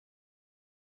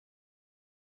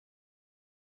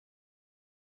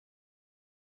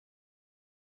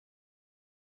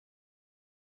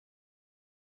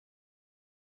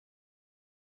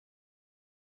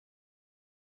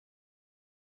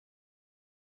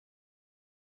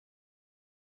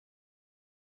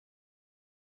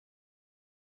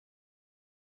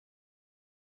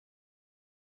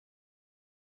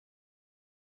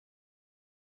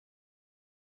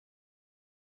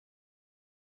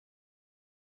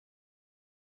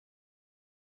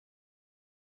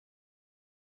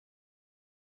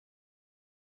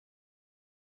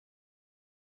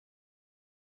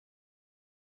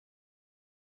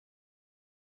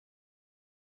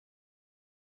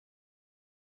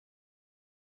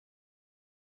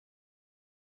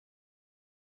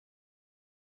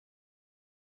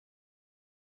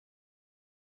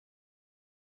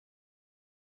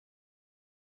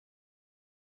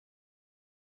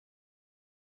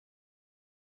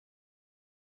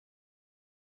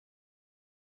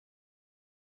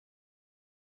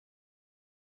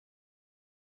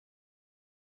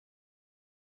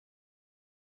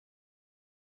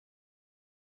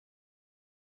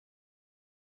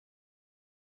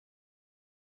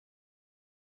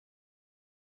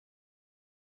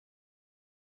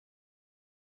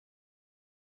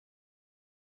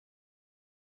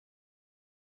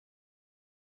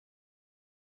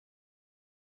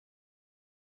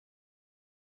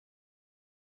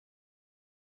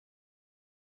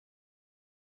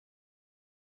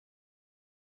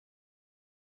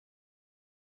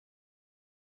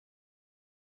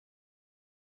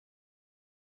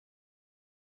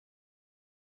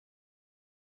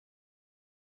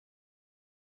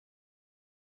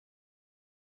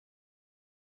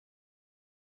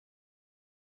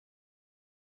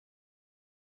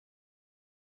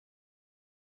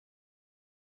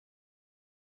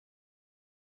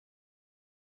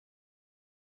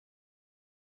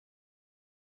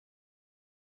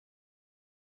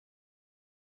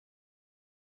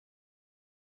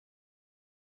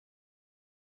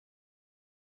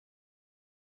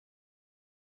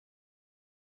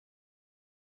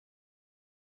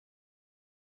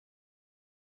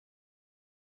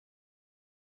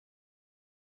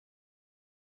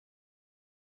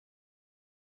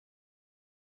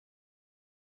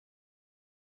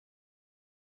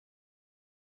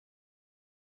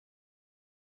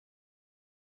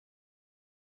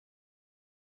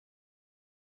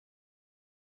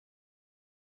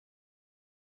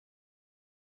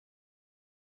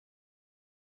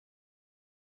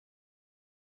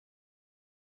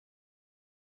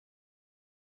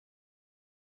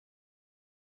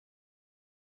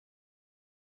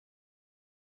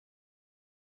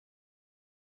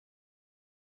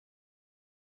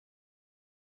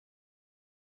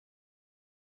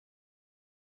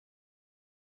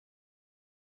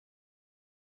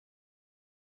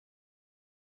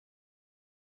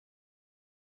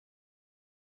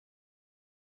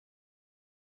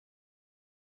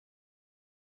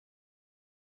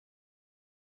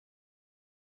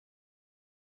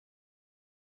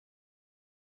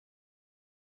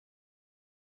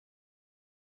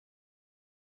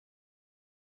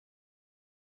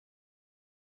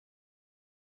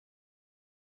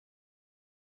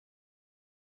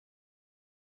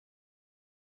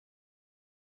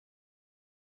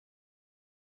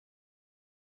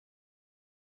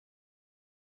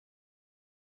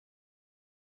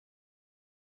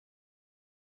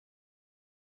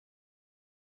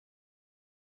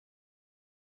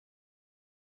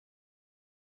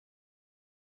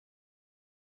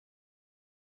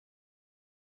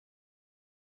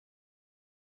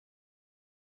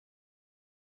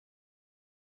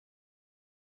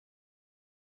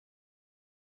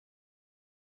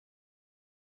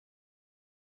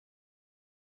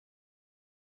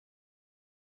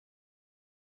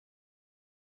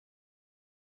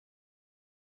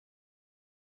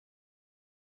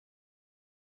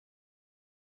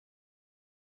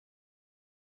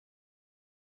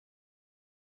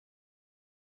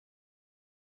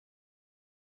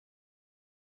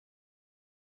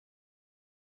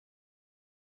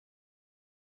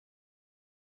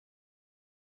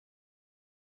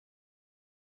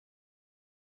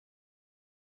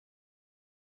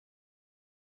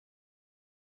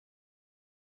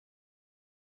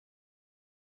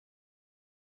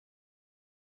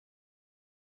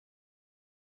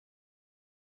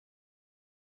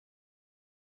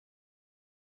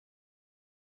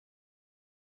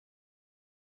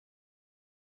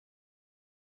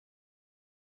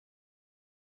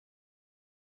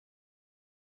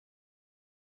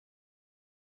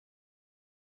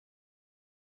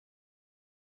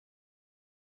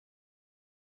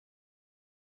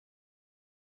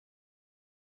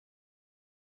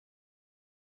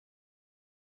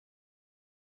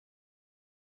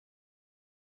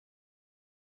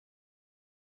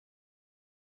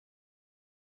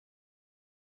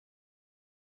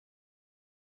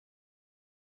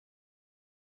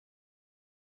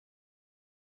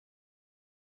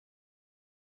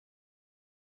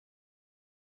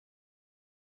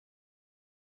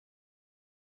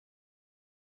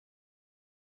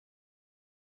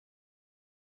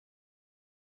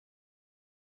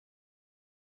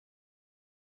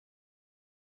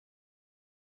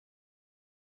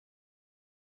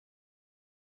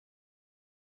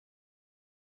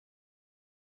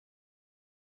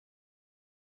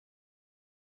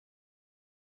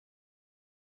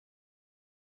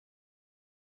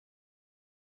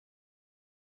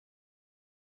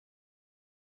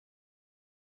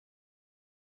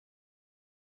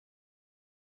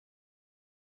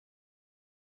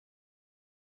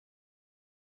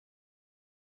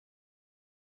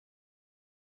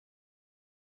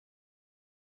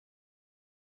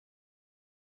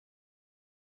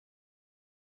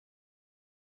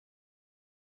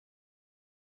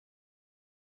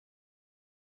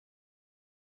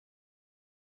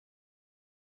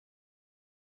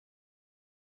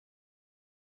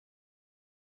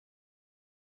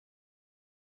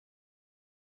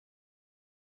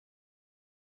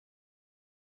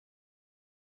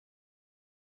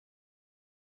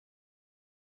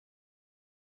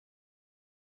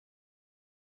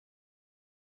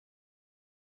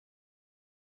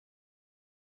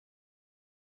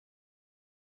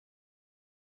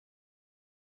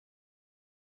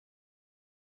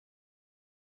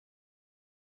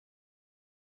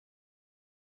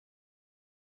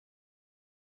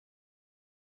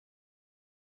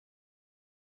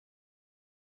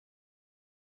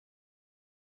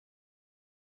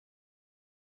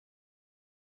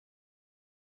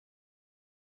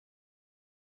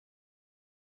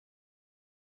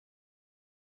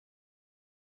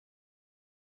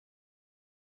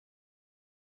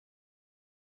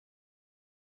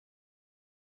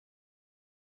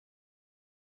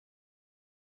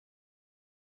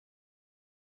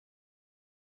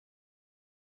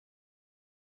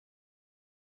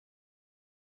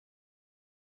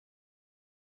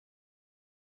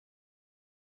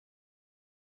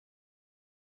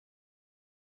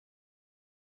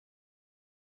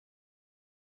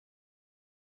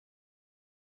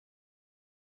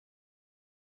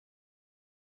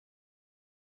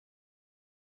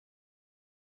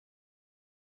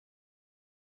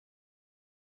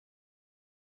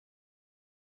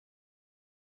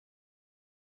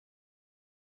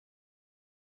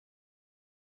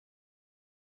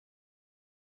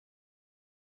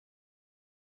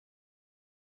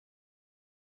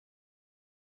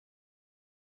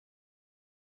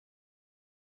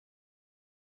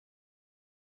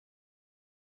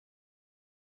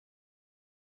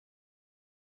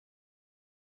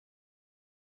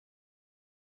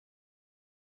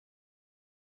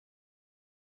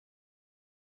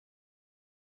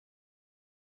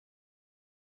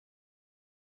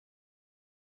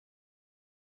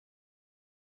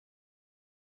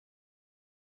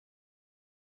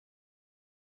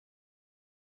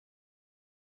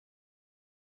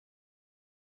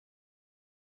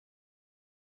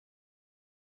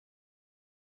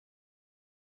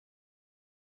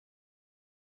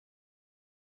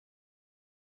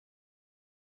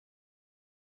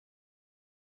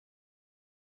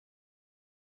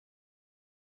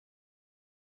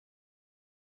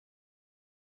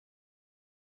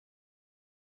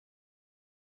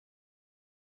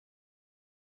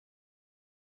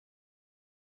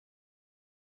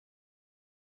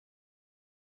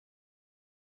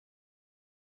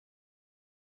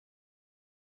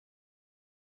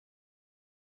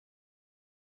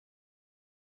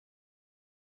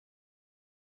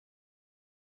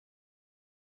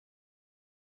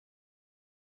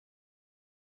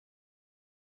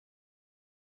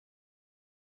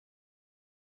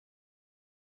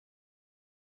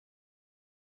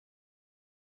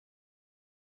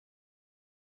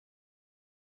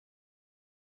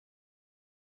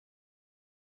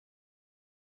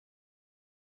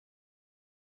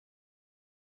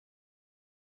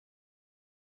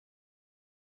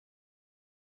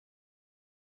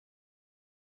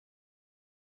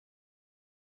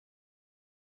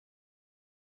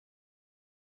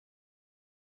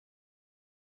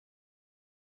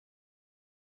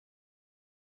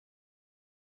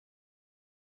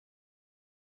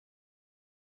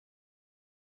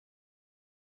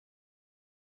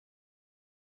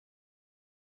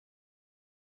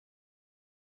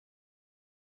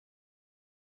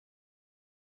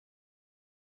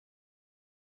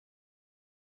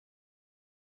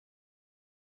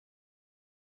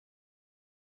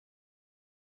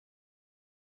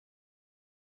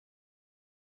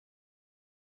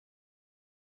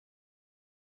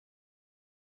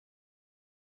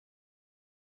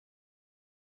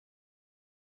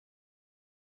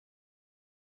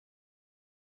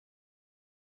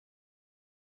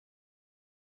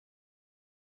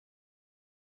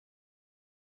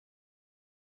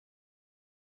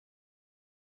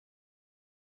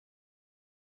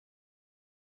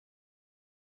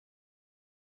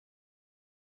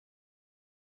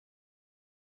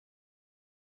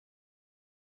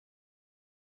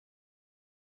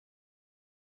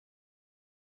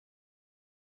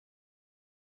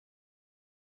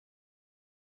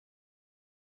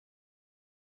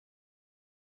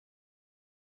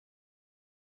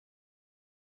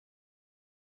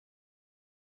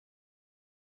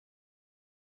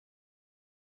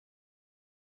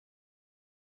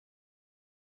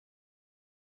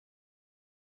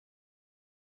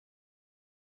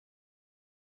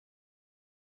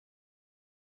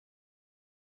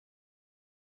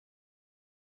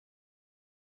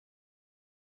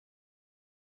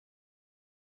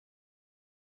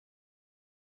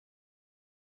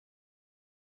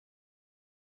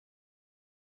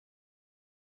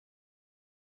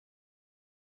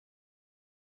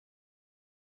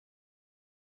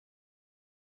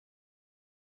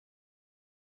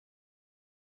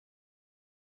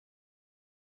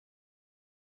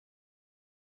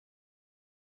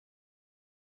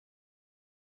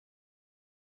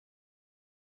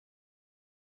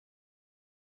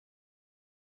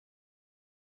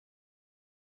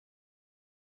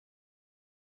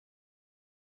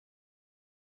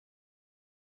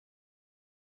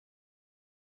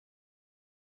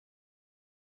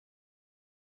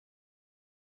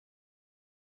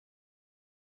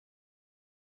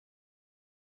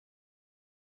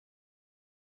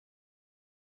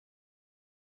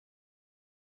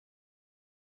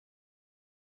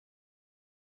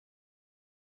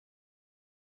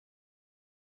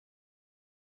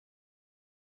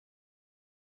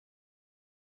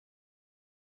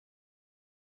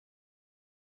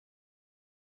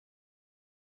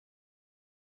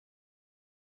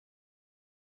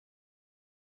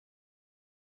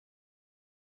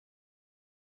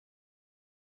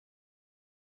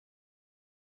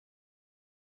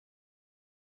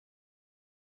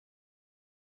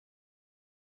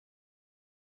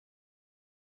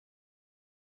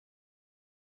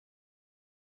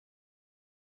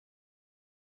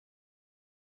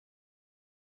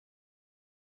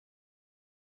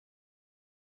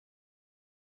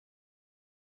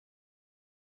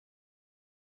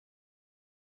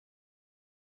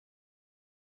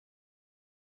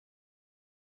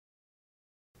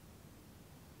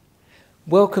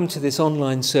Welcome to this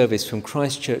online service from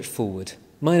Christchurch Fulwood.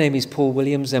 My name is Paul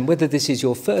Williams, and whether this is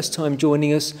your first time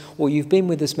joining us or you've been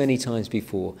with us many times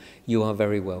before, you are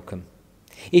very welcome.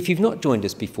 If you've not joined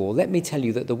us before, let me tell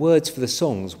you that the words for the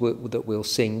songs that we'll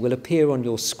sing will appear on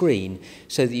your screen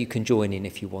so that you can join in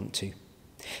if you want to.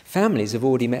 Families have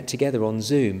already met together on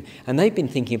Zoom, and they've been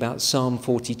thinking about Psalm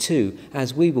 42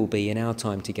 as we will be in our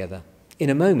time together.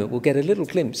 In a moment, we'll get a little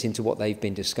glimpse into what they've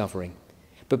been discovering.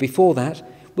 But before that,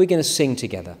 we're going to sing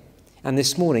together. And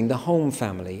this morning, the Holm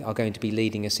family are going to be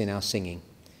leading us in our singing.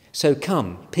 So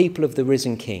come, people of the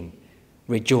risen King,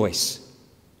 rejoice.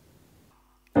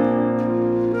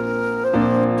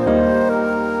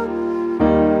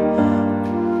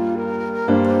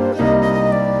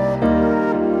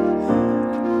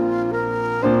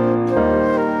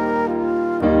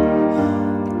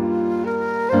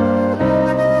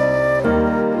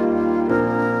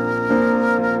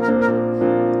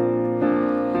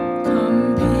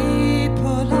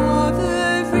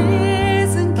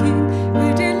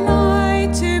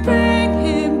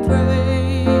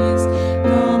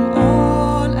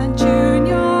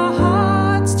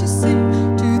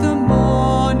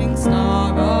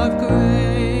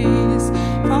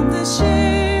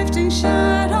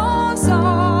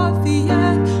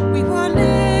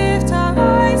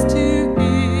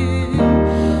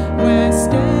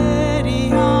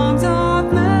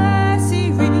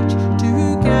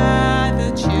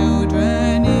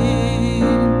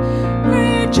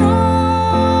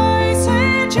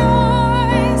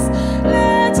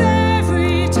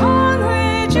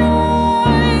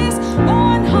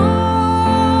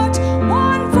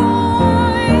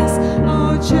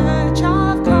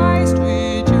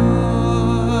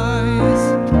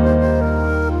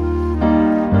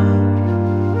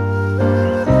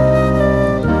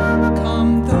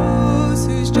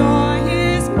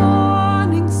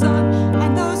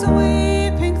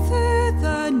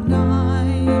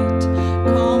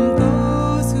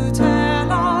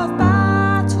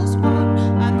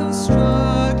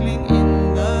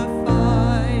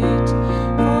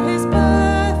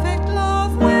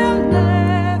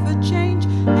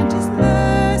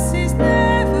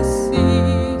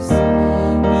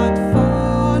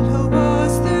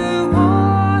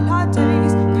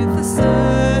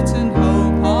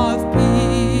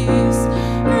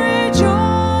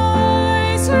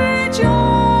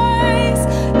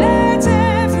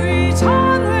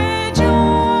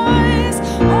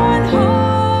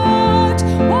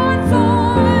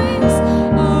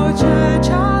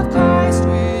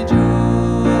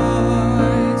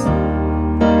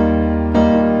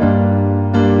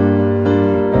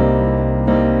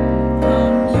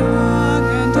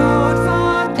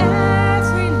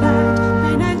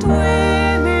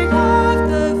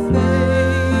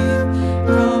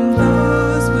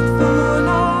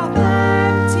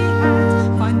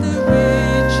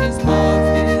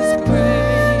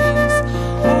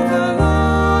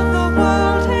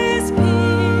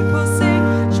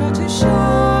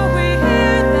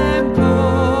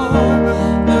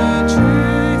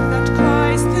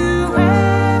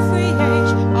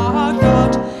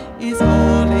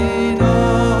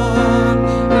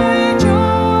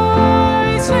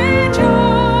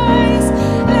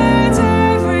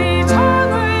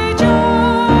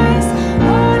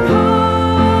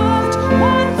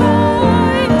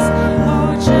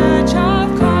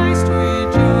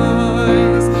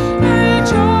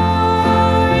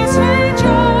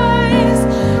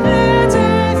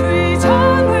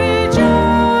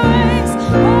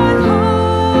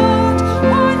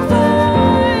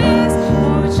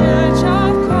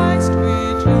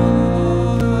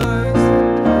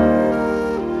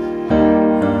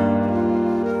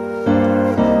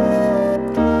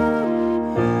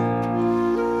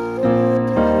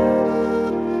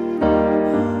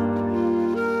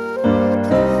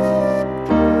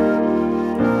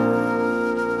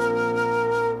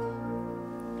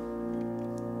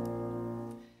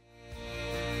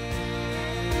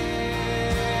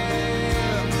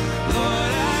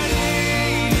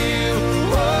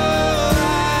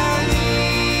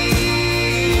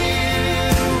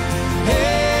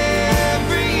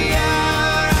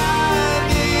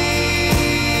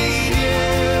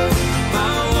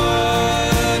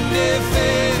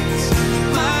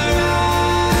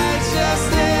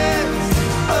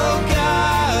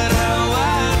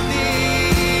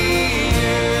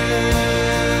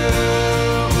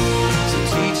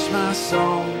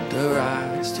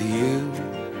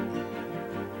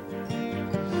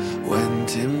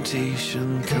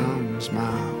 temptation comes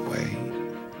my way.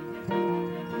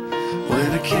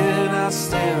 When I cannot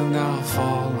stand, I'll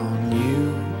fall on you.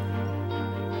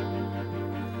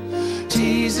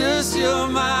 Jesus, you're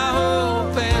my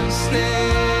hope and stay.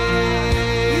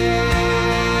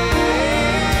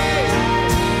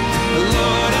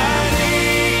 Lord, I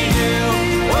need you.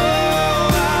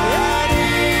 Oh, I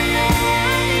need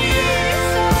you.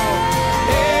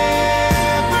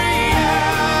 Every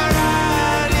hour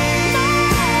I need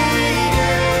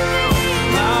you.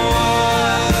 My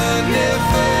one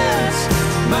defense,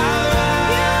 my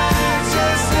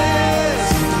righteousness.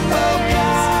 Oh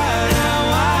God, how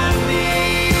I need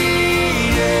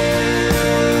you.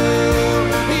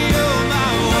 You're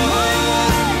my one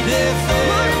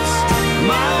defense,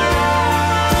 my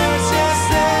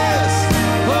righteousness.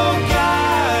 Oh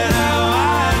God, how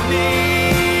I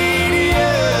need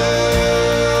you.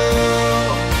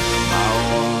 My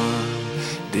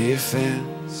one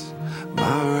defense,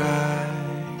 my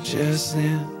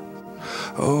righteousness.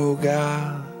 Oh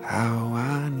God, how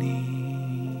I need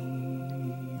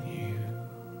you.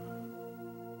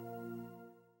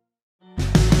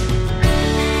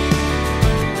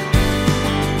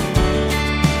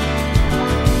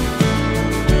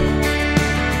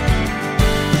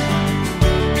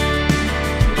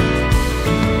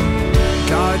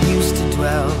 God used to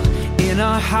dwell in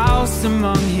a house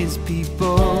among his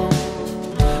people,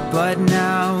 but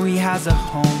now he has a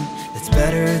home that's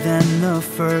better than the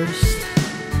first.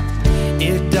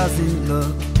 It doesn't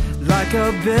look like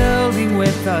a building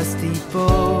with a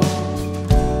steeple.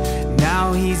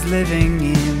 Now he's living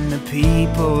in the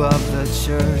people of the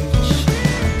church.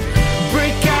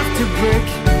 Brick after brick,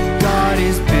 God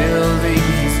is building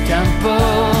his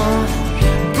temple.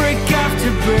 Brick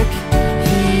after brick,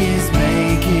 he is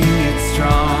making it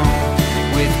strong.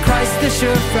 With Christ the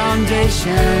sure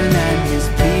foundation and his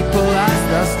people as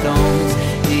the stones,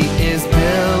 he is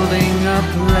building a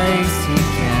place he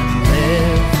can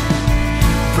live.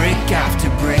 Brick after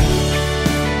brick.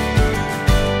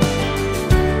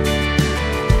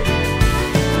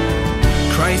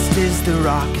 Christ is the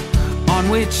rock on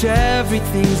which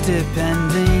everything's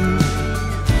depending.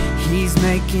 He's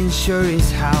making sure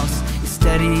his house is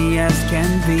steady as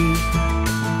can be.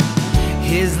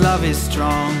 His love is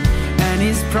strong and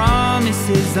his promise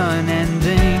is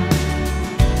unending,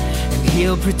 and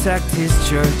he'll protect his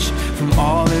church from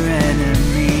all her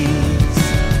enemies.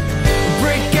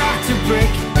 Brick after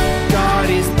brick, God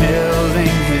is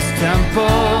building his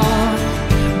temple.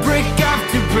 Brick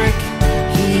after brick,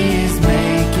 he is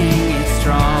making it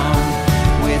strong.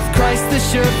 With Christ the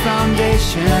sure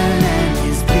foundation and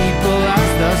his people as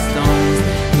the stones,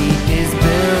 he is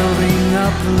building a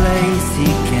place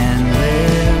he can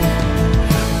live.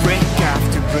 Brick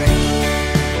after brick.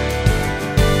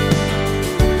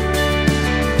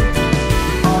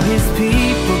 All his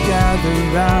people gather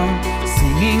round,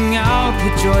 singing out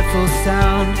with joyful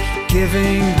sound,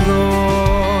 giving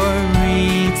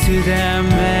glory to their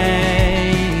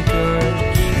Maker.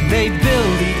 And they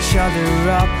build each other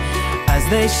up as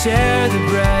they share the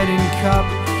bread and cup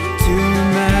to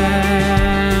remember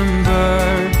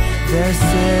their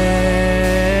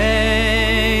Savior.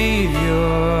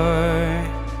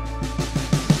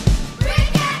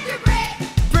 Brick after brick,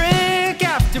 Brick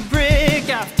after brick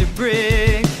after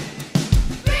brick,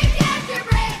 brick after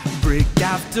brick, brick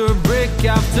after brick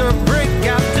after brick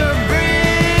after brick.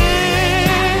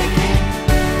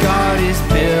 God is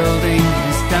building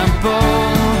his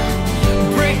temple.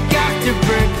 Brick after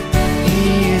brick,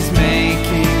 he is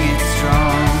making it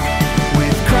strong.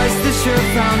 With Christ the sure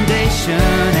foundation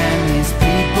and his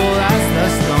people as the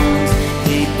stones,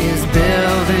 he is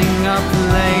building a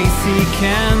place he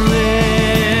can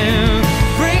live.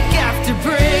 Brick after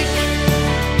brick,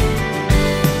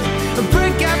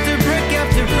 brick after brick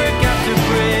after brick after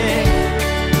brick.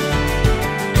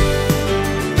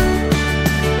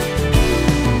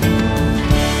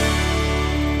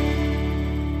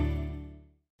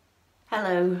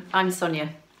 Hello, I'm Sonia.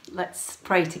 Let's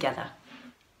pray together.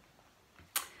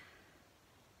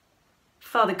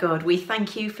 Father God, we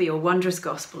thank you for your wondrous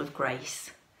gospel of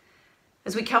grace.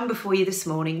 As we come before you this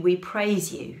morning, we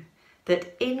praise you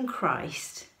that in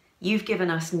Christ you've given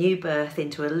us new birth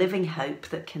into a living hope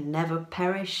that can never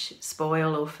perish,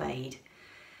 spoil or fade.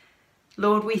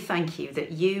 Lord, we thank you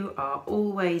that you are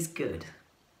always good,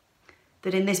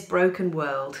 that in this broken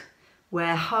world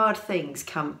where hard things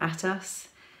come at us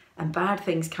and bad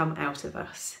things come out of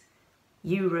us,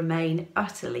 you remain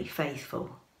utterly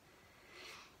faithful.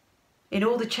 In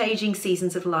all the changing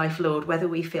seasons of life, Lord, whether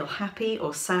we feel happy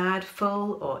or sad,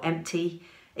 full or empty,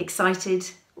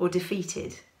 excited or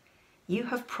defeated, you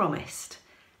have promised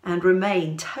and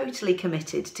remain totally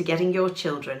committed to getting your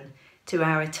children to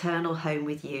our eternal home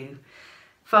with you.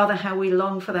 Father, how we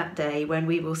long for that day when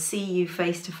we will see you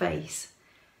face to face.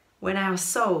 when our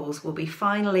souls will be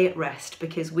finally at rest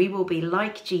because we will be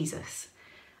like Jesus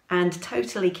and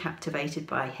totally captivated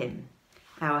by him,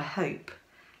 our hope,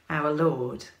 our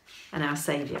Lord and our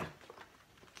Saviour.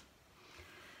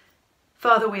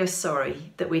 Father, we are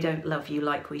sorry that we don't love you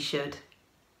like we should.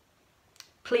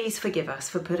 Please forgive us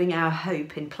for putting our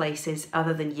hope in places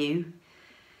other than you.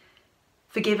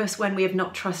 Forgive us when we have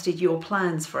not trusted your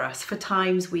plans for us, for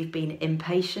times we've been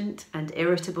impatient and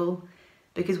irritable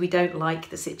because we don't like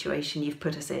the situation you've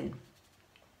put us in.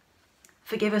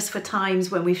 Forgive us for times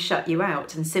when we've shut you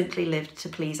out and simply lived to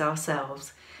please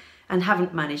ourselves and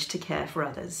haven't managed to care for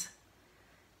others.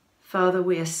 Father,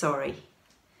 we are sorry.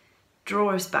 Draw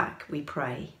us back, we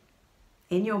pray.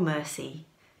 In your mercy,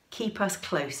 keep us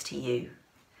close to you.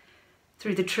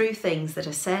 Through the true things that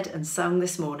are said and sung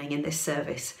this morning in this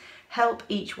service, help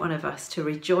each one of us to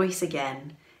rejoice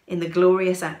again in the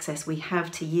glorious access we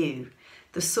have to you,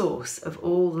 the source of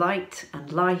all light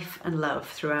and life and love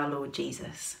through our Lord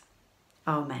Jesus.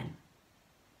 Amen.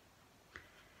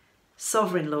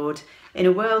 Sovereign Lord, in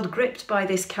a world gripped by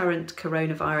this current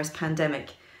coronavirus pandemic,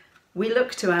 we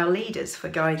look to our leaders for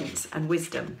guidance and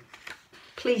wisdom.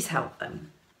 Please help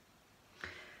them.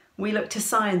 We look to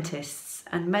scientists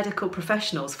and medical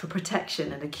professionals for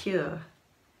protection and a cure.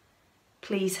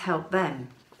 Please help them.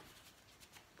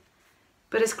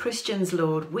 But as Christians,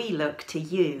 Lord, we look to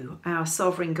you, our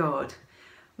sovereign God.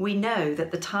 We know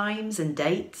that the times and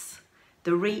dates,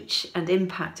 the reach and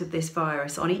impact of this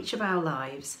virus on each of our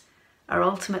lives are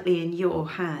ultimately in your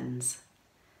hands.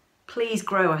 Please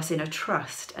grow us in a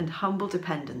trust and humble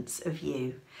dependence of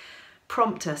you.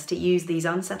 Prompt us to use these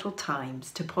unsettled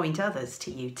times to point others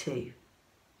to you too.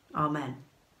 Amen.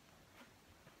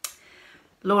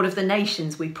 Lord of the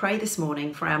nations, we pray this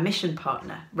morning for our mission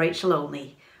partner, Rachel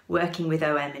Olney, working with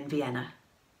OM in Vienna.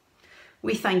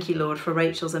 We thank you, Lord, for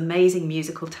Rachel's amazing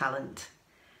musical talent.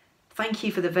 Thank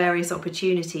you for the various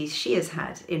opportunities she has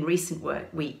had in recent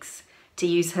weeks to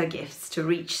use her gifts to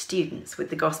reach students with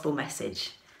the gospel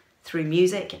message through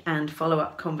music and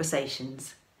follow-up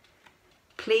conversations.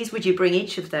 Please would you bring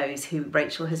each of those who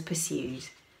Rachel has pursued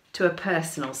to a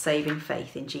personal saving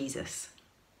faith in Jesus.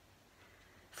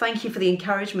 Thank you for the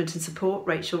encouragement and support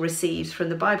Rachel receives from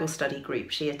the Bible study group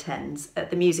she attends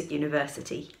at the Music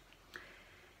University.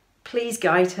 Please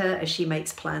guide her as she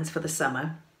makes plans for the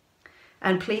summer,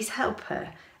 and please help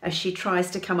her as she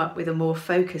tries to come up with a more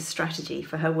focused strategy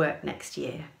for her work next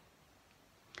year.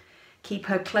 Keep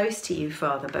her close to you,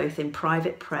 Father, both in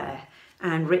private prayer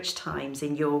and rich times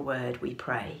in your word, we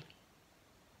pray.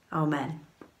 Amen.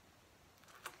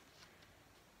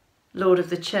 Lord of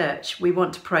the Church, we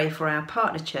want to pray for our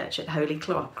partner church at Holy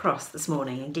Cross this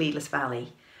morning in Gleadless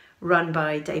Valley, run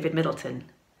by David Middleton.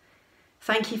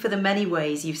 Thank you for the many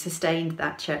ways you've sustained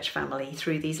that church family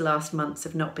through these last months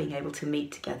of not being able to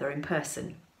meet together in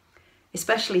person,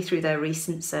 especially through their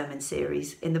recent sermon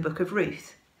series in the Book of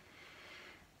Ruth.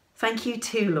 Thank you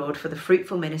too, Lord, for the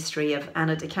fruitful ministry of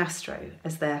Anna de Castro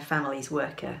as their family's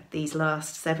worker these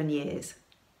last 7 years.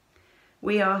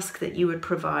 We ask that you would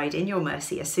provide in your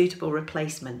mercy a suitable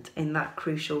replacement in that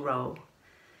crucial role.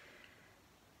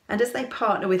 And as they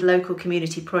partner with local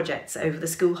community projects over the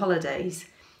school holidays,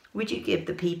 would you give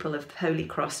the people of Holy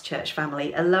Cross Church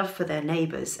family a love for their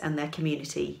neighbours and their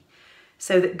community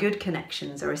so that good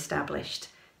connections are established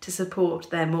to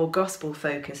support their more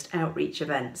gospel-focused outreach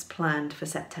events planned for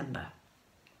September.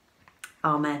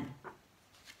 Amen.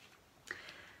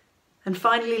 And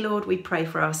finally, Lord, we pray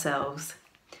for ourselves.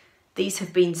 These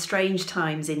have been strange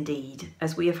times indeed,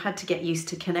 as we have had to get used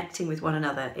to connecting with one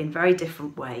another in very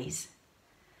different ways.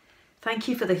 Thank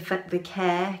you for the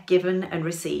care given and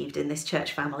received in this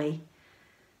church family.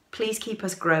 Please keep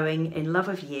us growing in love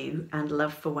of you and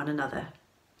love for one another.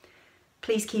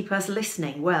 Please keep us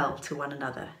listening well to one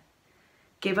another.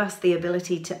 Give us the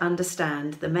ability to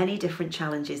understand the many different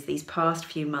challenges these past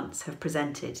few months have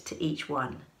presented to each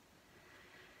one.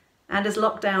 And as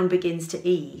lockdown begins to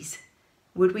ease,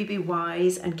 would we be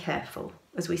wise and careful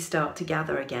as we start to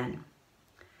gather again?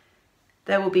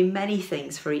 There will be many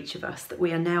things for each of us that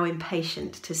we are now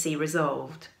impatient to see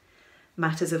resolved.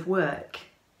 Matters of work,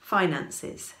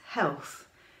 finances, health,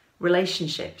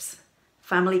 relationships,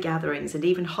 family gatherings, and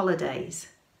even holidays.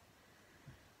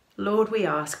 Lord, we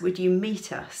ask, would you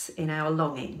meet us in our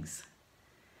longings?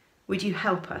 Would you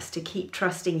help us to keep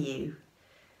trusting you,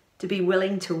 to be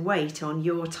willing to wait on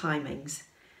your timings?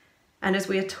 And as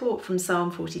we are taught from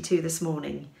Psalm 42 this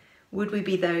morning, would we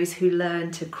be those who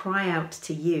learn to cry out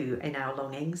to you in our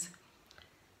longings,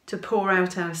 to pour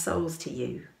out our souls to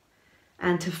you,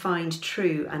 and to find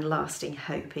true and lasting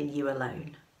hope in you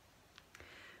alone?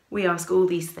 We ask all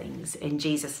these things in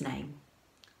Jesus' name.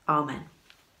 Amen.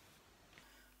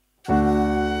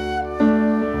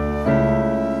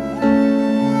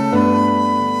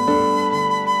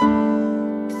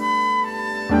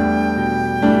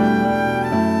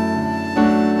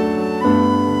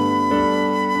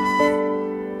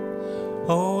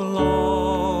 O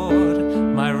Lord,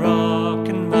 my rock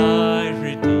and my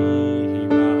redeemer,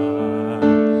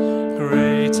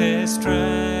 greatest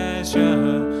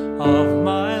treasure of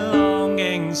my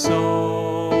longing soul.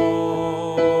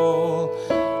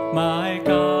 My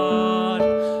God,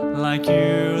 like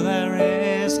you there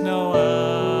is no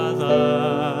other.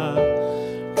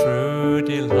 True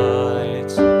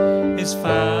delight is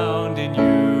found in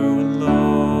you alone.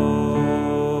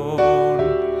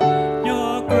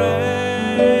 Your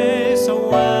grace, a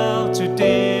well too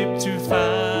deep to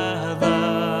fathom.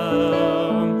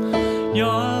 Your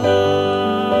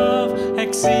love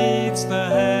exceeds the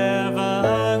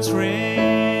heavens' reach.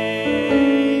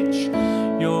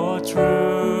 Your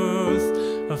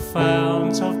truth, a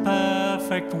fount of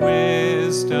perfect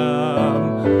wisdom.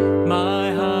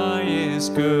 My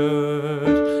highest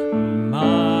good,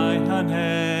 my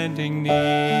unending need.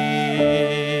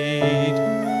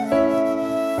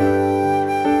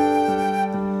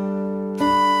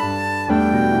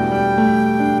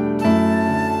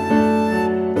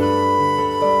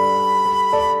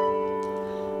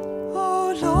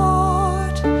 O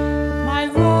Lord, my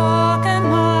rock and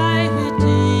my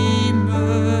redeemer,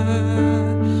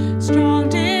 strong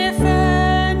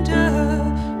defender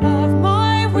of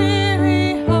my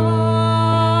weary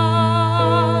heart,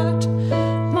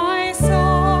 my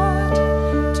sword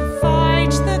to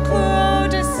fight the cruel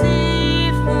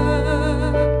deceiver,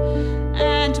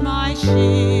 and my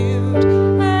shield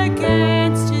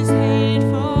against his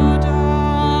hateful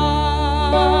darts,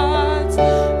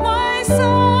 my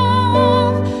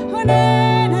song when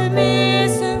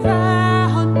enemies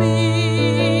surround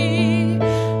me,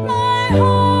 my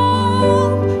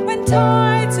hope when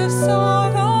tides of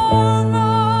sorrow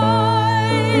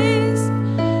rise,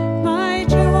 my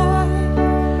joy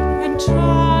when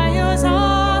trials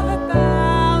are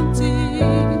abounding,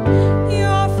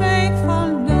 your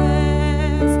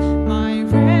faithfulness, my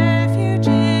refuge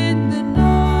in the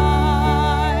night.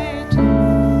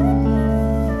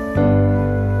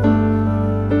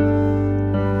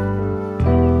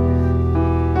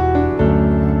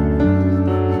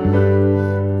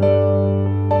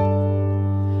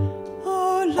 O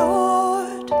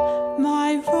Lord,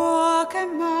 my rock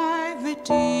and my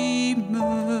redeemer,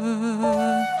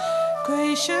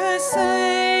 gracious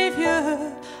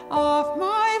Savior of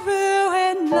my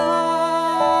ruined life,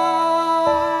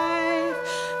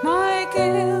 my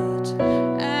guilt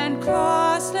and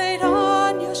cross laid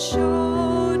on your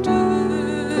shoulders,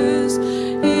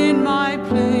 in my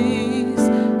place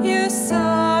you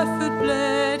suffered,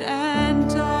 bled, and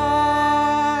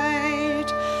died.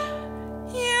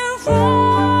 You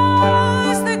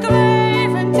rose the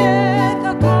grave and death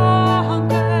are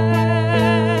conquered.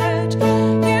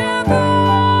 You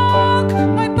broke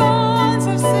my bonds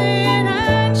of sin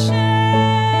and shame.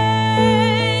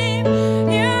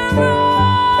 You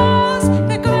rose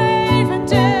the grave and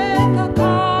death are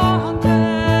conquered.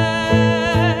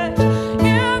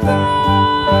 You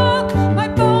broke my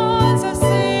bonds of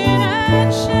sin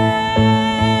and shame.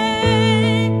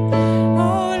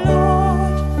 O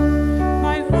Lord,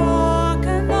 my rock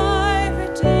and my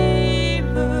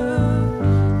redeemer,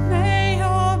 may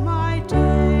all my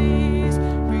days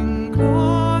bring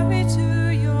glory to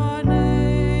your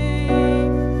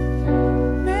name.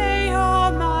 May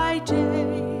all my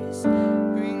days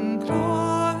bring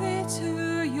glory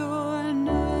to your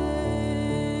name.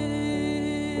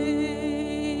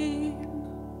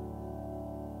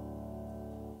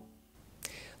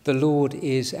 The Lord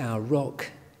is our rock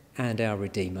and our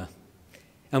Redeemer.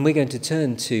 And we're going to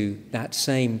turn to that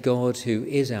same God who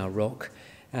is our rock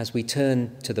as we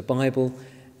turn to the Bible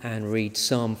and read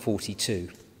Psalm 42.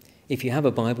 If you have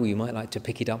a Bible, you might like to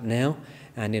pick it up now,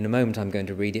 and in a moment I'm going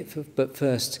to read it. But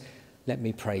first, let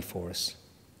me pray for us.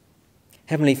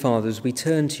 Heavenly Father, as we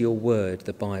turn to your word,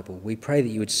 the Bible, we pray that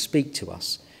you would speak to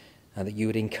us and that you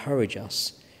would encourage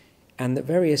us, and that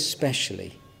very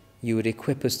especially you would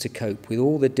equip us to cope with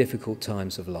all the difficult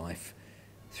times of life.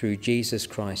 Through Jesus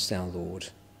Christ our Lord.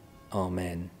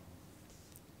 Amen.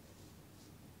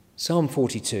 Psalm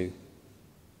 42.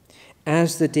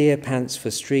 As the deer pants for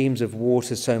streams of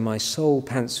water, so my soul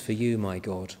pants for you, my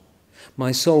God.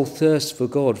 My soul thirsts for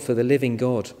God, for the living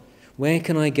God. Where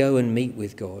can I go and meet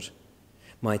with God?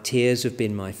 My tears have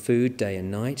been my food day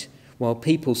and night, while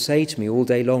people say to me all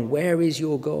day long, where is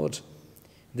your God?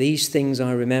 These things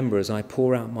I remember as I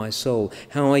pour out my soul,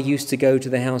 how I used to go to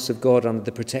the house of God under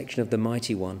the protection of the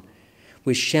Mighty One,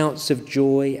 with shouts of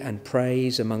joy and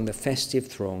praise among the festive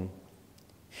throng.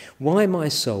 Why, my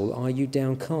soul, are you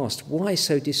downcast? Why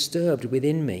so disturbed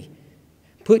within me?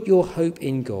 Put your hope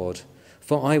in God,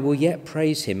 for I will yet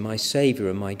praise him, my Saviour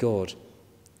and my God.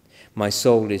 My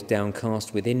soul is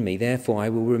downcast within me, therefore I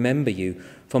will remember you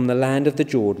from the land of the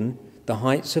Jordan, the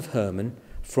heights of Hermon,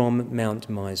 from Mount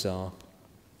Mizar.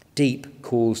 Deep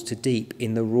calls to deep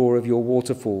in the roar of your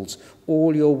waterfalls.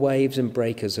 All your waves and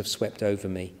breakers have swept over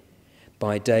me.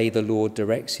 By day the Lord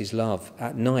directs his love.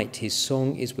 At night his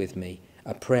song is with me,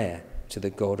 a prayer to the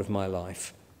God of my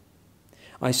life.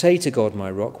 I say to God, my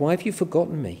rock, why have you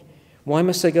forgotten me? Why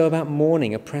must I go about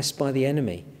mourning, oppressed by the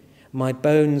enemy? My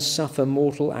bones suffer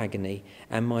mortal agony,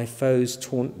 and my foes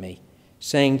taunt me,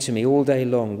 saying to me all day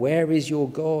long, where is your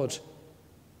God?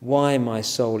 Why, my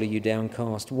soul, are you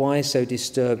downcast? Why so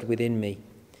disturbed within me?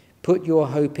 Put your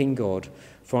hope in God,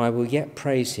 for I will yet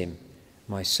praise him,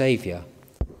 my Saviour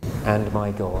and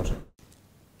my God.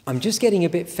 I'm just getting a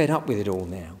bit fed up with it all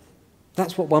now.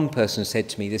 That's what one person said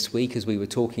to me this week as we were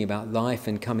talking about life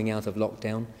and coming out of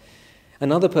lockdown.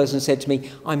 Another person said to me,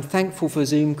 I'm thankful for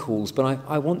Zoom calls, but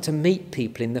I want to meet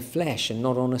people in the flesh and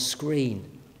not on a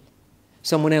screen.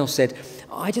 Someone else said,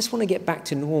 I just want to get back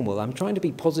to normal. I'm trying to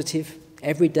be positive.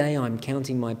 Every day I'm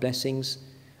counting my blessings.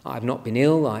 I've not been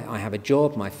ill. I have a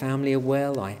job. My family are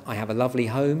well. I have a lovely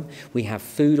home. We have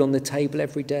food on the table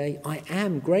every day. I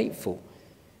am grateful.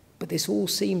 But this all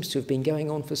seems to have been going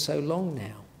on for so long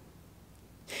now.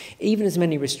 Even as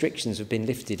many restrictions have been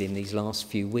lifted in these last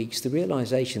few weeks, the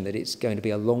realisation that it's going to be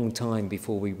a long time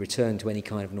before we return to any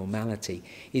kind of normality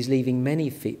is leaving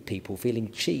many people feeling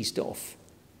cheesed off.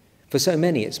 For so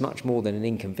many, it's much more than an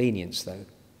inconvenience, though.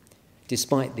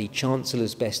 Despite the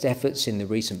Chancellor's best efforts in the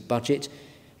recent budget,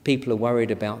 people are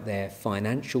worried about their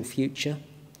financial future,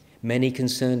 many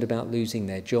concerned about losing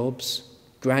their jobs,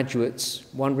 graduates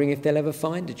wondering if they'll ever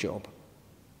find a job.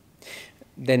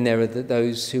 Then there are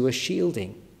those who are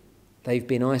shielding. They've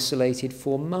been isolated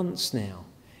for months now.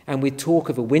 And with talk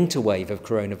of a winter wave of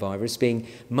coronavirus being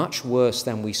much worse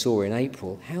than we saw in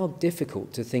April, how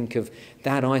difficult to think of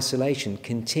that isolation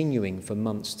continuing for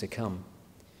months to come.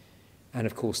 And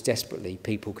of course, desperately,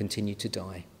 people continue to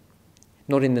die.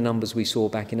 Not in the numbers we saw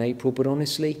back in April, but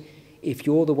honestly, if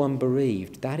you're the one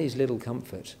bereaved, that is little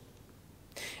comfort.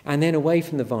 And then away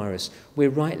from the virus, we're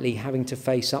rightly having to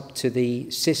face up to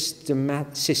the systemic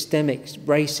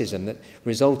racism that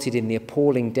resulted in the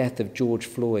appalling death of George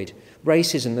Floyd,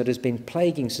 racism that has been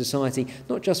plaguing society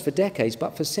not just for decades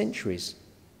but for centuries.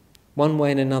 One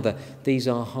way and another, these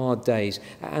are hard days,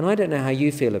 and I don't know how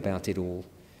you feel about it all,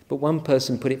 but one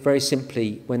person put it very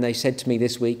simply when they said to me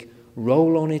this week,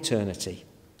 roll on eternity.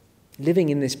 Living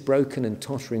in this broken and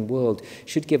tottering world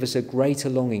should give us a greater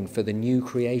longing for the new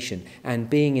creation and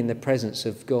being in the presence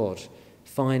of God,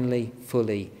 finally,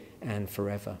 fully, and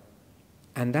forever.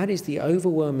 And that is the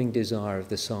overwhelming desire of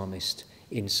the psalmist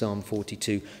in Psalm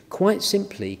 42. Quite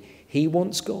simply, he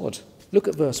wants God. Look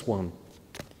at verse 1.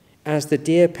 As the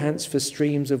deer pants for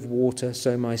streams of water,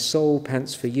 so my soul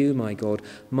pants for you, my God.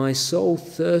 My soul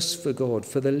thirsts for God,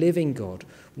 for the living God.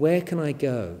 Where can I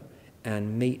go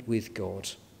and meet with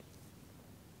God?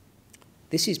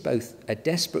 This is both a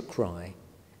desperate cry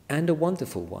and a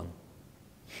wonderful one.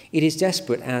 It is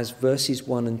desperate as verses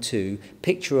 1 and 2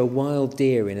 picture a wild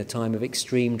deer in a time of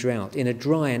extreme drought, in a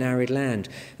dry and arid land.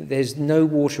 There's no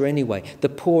water anyway. The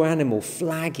poor animal,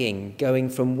 flagging, going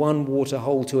from one water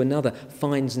hole to another,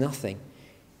 finds nothing.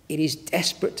 It is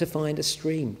desperate to find a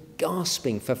stream,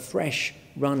 gasping for fresh,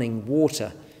 running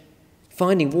water.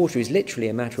 Finding water is literally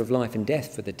a matter of life and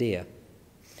death for the deer.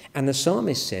 And the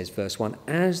psalmist says, verse 1,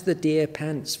 as the deer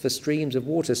pants for streams of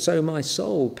water, so my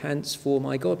soul pants for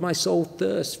my God. My soul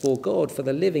thirsts for God, for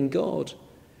the living God.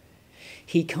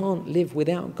 He can't live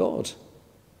without God.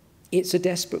 It's a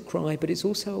desperate cry, but it's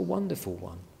also a wonderful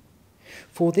one.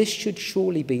 For this should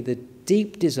surely be the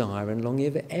deep desire and longing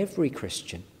of every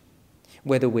Christian.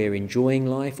 Whether we're enjoying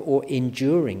life or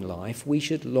enduring life, we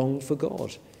should long for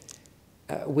God.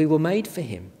 We were made for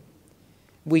him.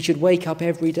 We should wake up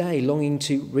every day longing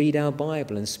to read our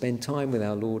Bible and spend time with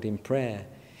our Lord in prayer.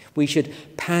 We should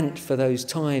pant for those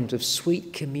times of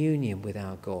sweet communion with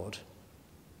our God.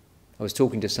 I was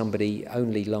talking to somebody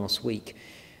only last week.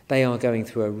 They are going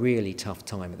through a really tough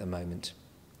time at the moment.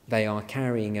 They are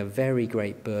carrying a very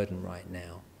great burden right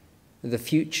now. The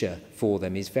future for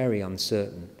them is very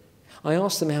uncertain. I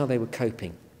asked them how they were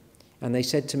coping, and they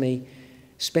said to me,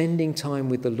 spending time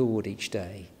with the Lord each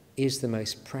day is the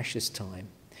most precious time.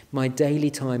 My daily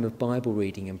time of Bible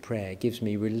reading and prayer gives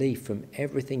me relief from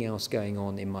everything else going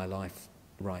on in my life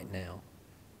right now.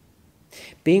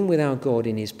 Being with our God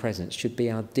in his presence should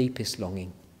be our deepest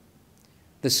longing.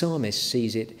 The psalmist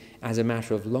sees it as a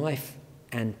matter of life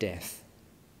and death.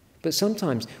 But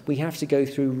sometimes we have to go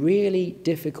through really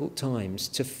difficult times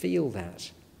to feel that.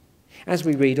 As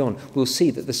we read on, we'll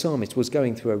see that the psalmist was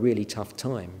going through a really tough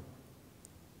time.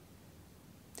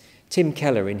 Tim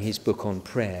Keller, in his book on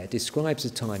prayer, describes a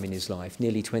time in his life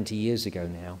nearly 20 years ago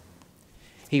now.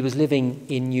 He was living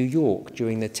in New York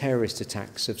during the terrorist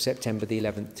attacks of September the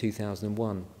 11th,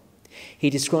 2001. He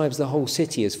describes the whole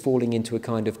city as falling into a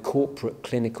kind of corporate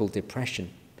clinical depression.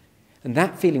 And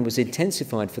that feeling was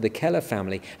intensified for the Keller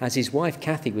family as his wife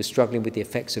Kathy was struggling with the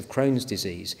effects of Crohn's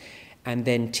disease. And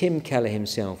then Tim Keller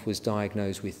himself was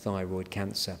diagnosed with thyroid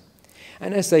cancer.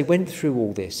 And as they went through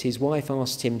all this, his wife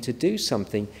asked him to do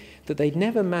something that they'd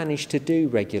never managed to do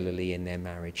regularly in their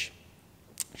marriage.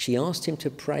 She asked him to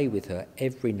pray with her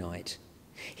every night.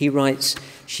 He writes,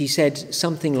 she said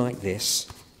something like this: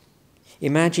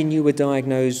 "Imagine you were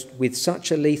diagnosed with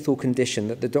such a lethal condition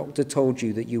that the doctor told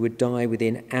you that you would die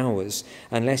within hours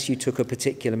unless you took a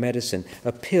particular medicine,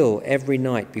 a pill every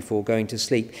night before going to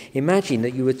sleep. Imagine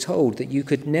that you were told that you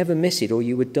could never miss it or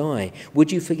you would die.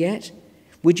 Would you forget?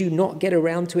 Would you not get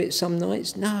around to it some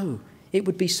nights? No, it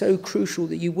would be so crucial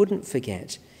that you wouldn't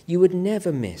forget. You would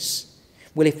never miss.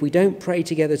 Well, if we don't pray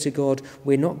together to God,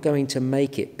 we're not going to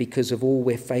make it because of all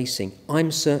we're facing.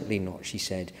 I'm certainly not," she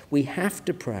said. "We have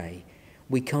to pray.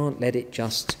 We can't let it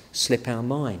just slip our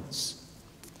minds."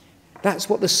 That's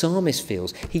what the psalmist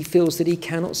feels. He feels that he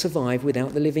cannot survive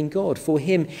without the living God. For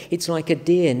him, it's like a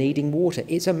deer needing water.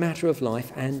 It's a matter of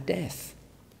life and death.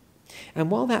 And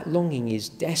while that longing is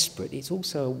desperate, it's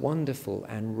also a wonderful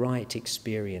and right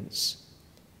experience.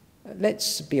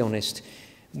 Let's be honest,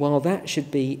 while that should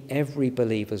be every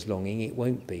believer's longing, it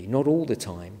won't be, not all the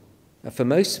time. For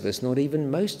most of us, not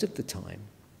even most of the time.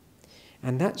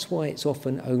 And that's why it's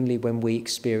often only when we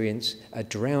experience a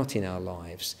drought in our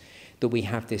lives that we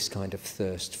have this kind of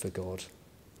thirst for God.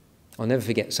 I'll never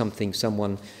forget something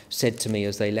someone said to me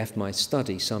as they left my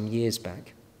study some years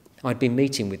back. I'd been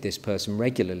meeting with this person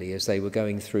regularly as they were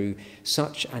going through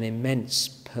such an immense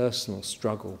personal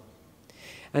struggle.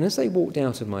 And as they walked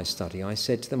out of my study, I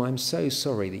said to them, "I'm so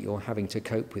sorry that you're having to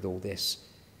cope with all this."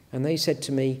 And they said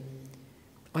to me,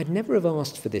 "I'd never have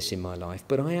asked for this in my life,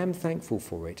 but I am thankful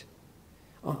for it.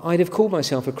 I'd have called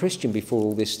myself a Christian before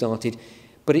all this started,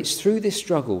 but it's through this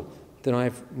struggle that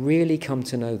I've really come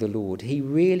to know the Lord. He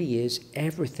really is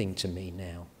everything to me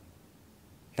now."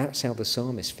 That's how the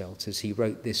psalmist felt as he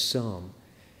wrote this psalm.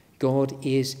 God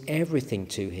is everything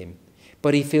to him,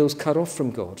 but he feels cut off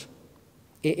from God.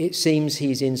 It seems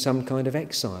he's in some kind of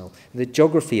exile. The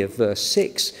geography of verse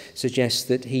 6 suggests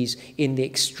that he's in the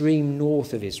extreme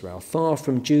north of Israel, far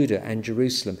from Judah and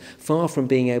Jerusalem, far from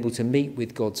being able to meet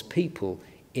with God's people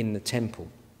in the temple.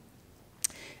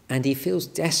 And he feels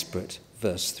desperate,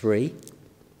 verse 3.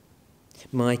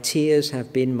 "My tears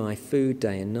have been my food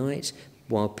day and night,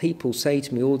 while people say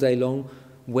to me all day long,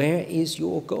 'Where is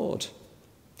your God?'"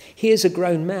 Here's a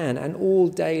grown man, and all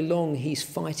day long he's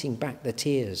fighting back the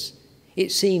tears.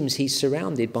 It seems he's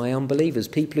surrounded by unbelievers,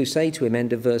 people who say to him,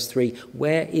 end of verse 3,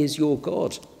 "Where is your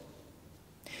God?"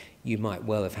 You might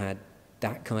well have had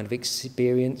that kind of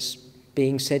experience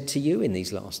being said to you in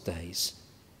these last days.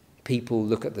 People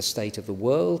look at the state of the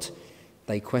world,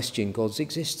 they question God's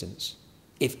existence.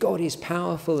 If God is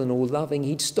powerful and all-loving,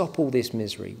 he'd stop all this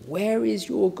misery. Where is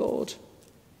your God?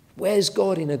 Where's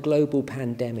God in a global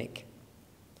pandemic?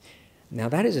 Now,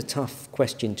 that is a tough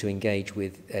question to engage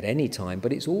with at any time,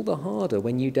 but it's all the harder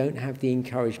when you don't have the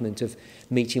encouragement of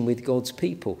meeting with God's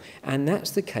people. And that's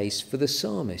the case for the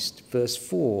psalmist. Verse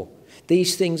 4,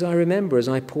 "These things I remember as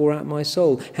I pour out my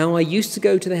soul, how I used to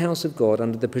go to the house of God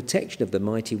under the protection of the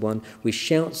Mighty One with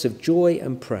shouts of joy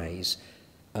and praise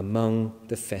among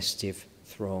the festive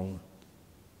throng."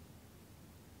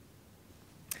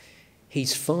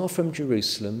 He's far from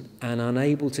Jerusalem and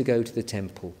unable to go to the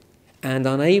temple, and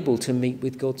unable to meet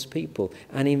with God's people.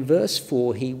 And in verse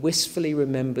 4, he wistfully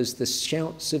remembers the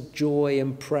shouts of joy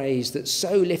and praise that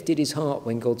so lifted his heart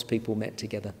when God's people met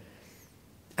together.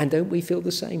 And don't we feel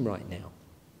the same right now?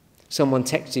 Someone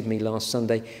texted me last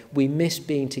Sunday, "We miss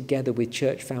being together with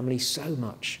church family so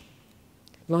much."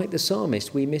 Like the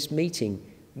psalmist, we miss meeting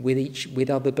with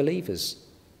other believers.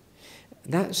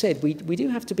 That said, we do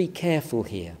have to be careful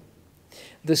here.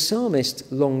 The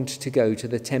psalmist longed to go to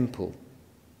the temple,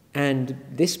 and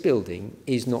this building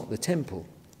is not the temple.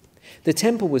 The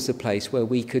temple was the place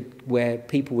where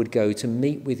people would go to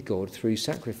meet with God through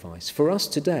sacrifice. For us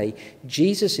today,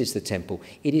 Jesus is the temple.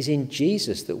 It is in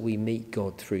Jesus that we meet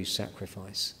God through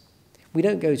sacrifice. We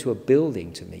don't go to a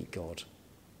building to meet God.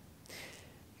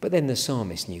 But then the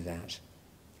psalmist knew that.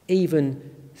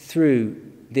 Even through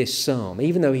this psalm,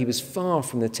 even though he was far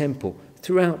from the temple,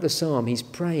 throughout the psalm he's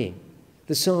praying.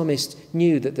 The psalmist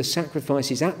knew that the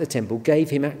sacrifices at the temple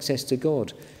gave him access to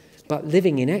God. But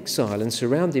living in exile and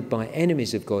surrounded by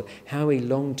enemies of God, how he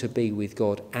longed to be with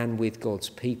God and with God's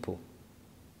people.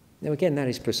 Now again, that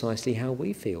is precisely how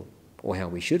we feel, or how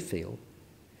we should feel.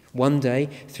 One day,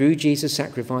 through Jesus'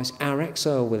 sacrifice, our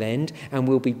exile will end and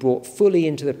we'll be brought fully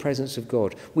into the presence of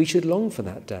God. We should long for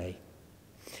that day.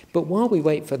 But while we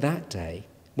wait for that day,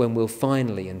 when we'll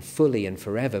finally and fully and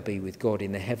forever be with God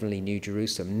in the heavenly New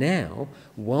Jerusalem, now,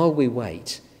 while we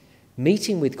wait,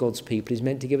 meeting with God's people is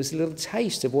meant to give us a little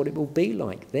taste of what it will be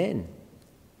like then.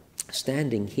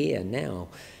 Standing here now,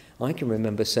 I can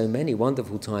remember so many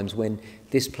wonderful times when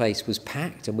this place was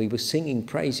packed and we were singing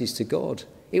praises to God.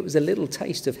 It was a little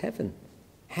taste of heaven.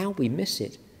 How we miss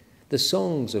it. The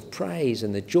songs of praise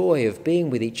and the joy of being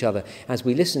with each other as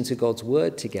we listen to God's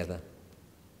word together.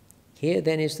 Here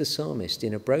then is the psalmist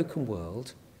in a broken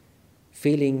world,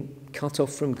 feeling cut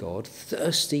off from God,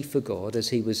 thirsty for God as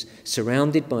he was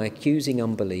surrounded by accusing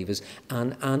unbelievers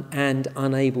and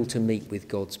unable to meet with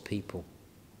God's people.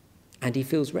 And he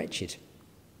feels wretched.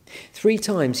 3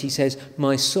 times he says,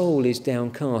 my soul is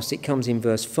downcast. It comes in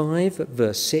verse 5,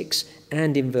 verse 6,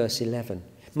 and in verse 11.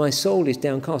 My soul is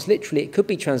downcast. Literally, it could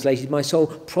be translated, my soul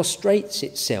prostrates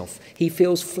itself. He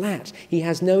feels flat. He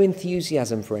has no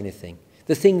enthusiasm for anything.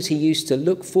 The things he used to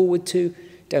look forward to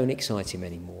don't excite him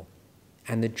anymore.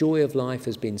 And the joy of life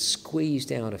has been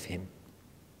squeezed out of him.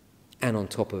 And on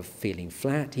top of feeling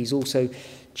flat, he's also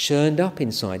churned up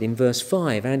inside. In verse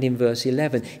 5 and in verse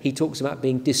 11, he talks about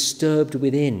being disturbed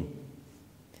within.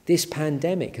 This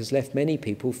pandemic has left many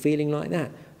people feeling like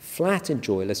that, flat and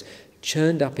joyless,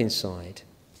 churned up inside.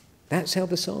 That's how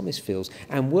the psalmist feels.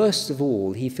 And worst of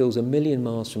all, he feels a million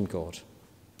miles from God.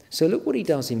 So look what he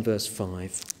does in verse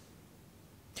 5.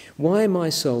 Why, my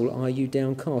soul, are you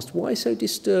downcast? Why so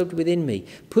disturbed within me?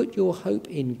 Put your hope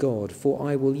in God, for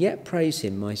I will yet praise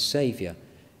him, my Saviour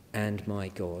and my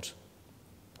God.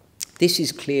 This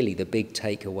is clearly the big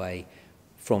takeaway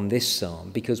from this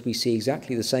psalm, because we see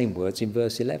exactly the same words in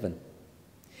verse 11.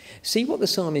 See what the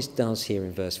psalmist does here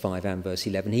in verse 5 and verse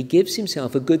 11. He gives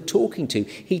himself a good talking to.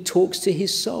 He talks to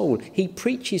his soul. He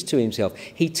preaches to himself.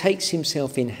 He takes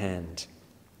himself in hand.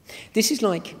 This is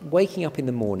like waking up in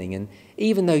the morning, and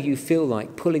even though you feel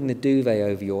like pulling the duvet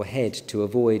over your head to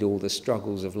avoid all the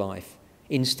struggles of life,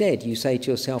 instead you say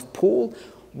to yourself, Paul,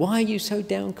 why are you so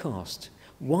downcast?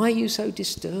 Why are you so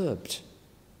disturbed?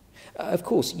 Of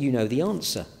course, you know the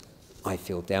answer. I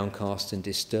feel downcast and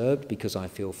disturbed because I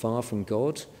feel far from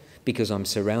God, because I'm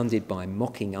surrounded by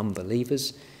mocking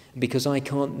unbelievers, because I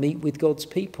can't meet with God's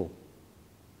people.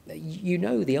 You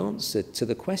know the answer to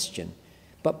the question.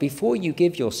 But before you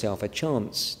give yourself a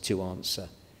chance to answer,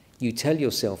 you tell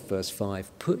yourself, verse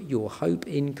 5, put your hope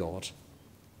in God.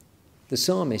 The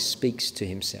psalmist speaks to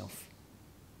himself.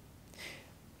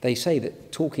 They say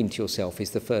that talking to yourself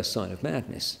is the first sign of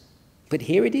madness. But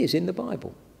here it is in the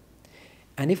Bible.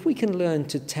 And if we can learn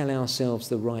to tell ourselves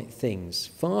the right things,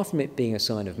 far from it being a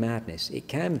sign of madness, it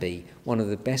can be one of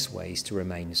the best ways to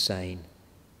remain sane.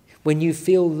 When you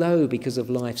feel low because of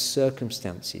life's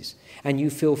circumstances and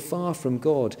you feel far from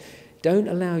God, don't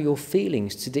allow your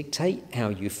feelings to dictate how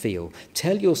you feel.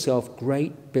 Tell yourself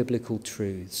great biblical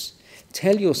truths.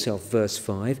 Tell yourself, verse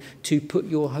 5, to put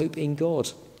your hope in God.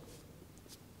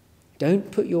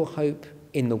 Don't put your hope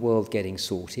in the world getting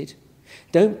sorted.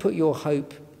 Don't put your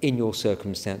hope in your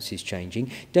circumstances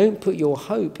changing. Don't put your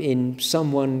hope in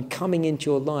someone coming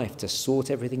into your life to sort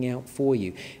everything out for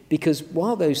you. Because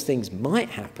while those things might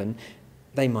happen,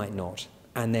 they might not,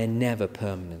 and they're never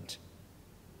permanent.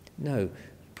 No,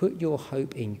 put your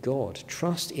hope in God.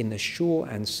 Trust in the sure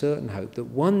and certain hope that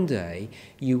one day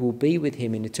you will be with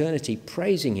him in eternity,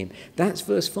 praising him. That's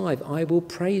verse 5. I will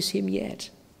praise him yet.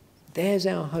 There's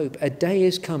our hope. A day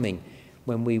is coming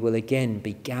when we will again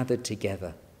be gathered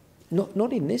together.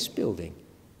 Not in this building,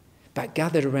 but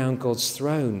gathered around God's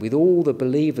throne with all the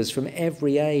believers from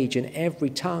every age and every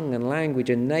tongue and language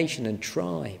and nation and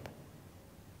tribe.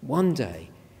 One day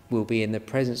we'll be in the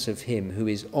presence of him who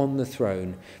is on the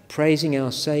throne, praising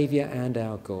our Saviour and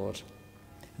our God.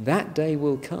 That day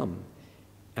will come,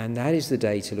 and that is the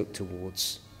day to look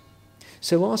towards.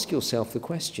 So ask yourself the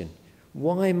question,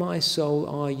 why, my soul,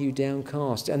 are you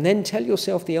downcast? And then tell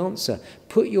yourself the answer.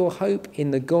 Put your hope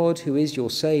in the God who is your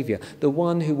Saviour, the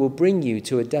one who will bring you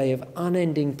to a day of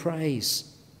unending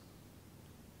praise.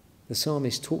 The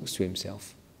psalmist talks to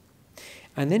himself.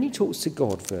 And then he talks to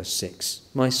God, verse 6.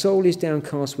 My soul is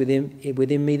downcast within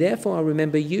me, therefore I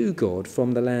remember you, God,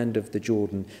 from the land of the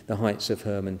Jordan, the heights of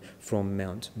Hermon, from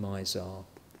Mount Mizar.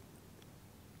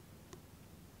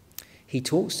 He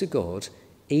talks to God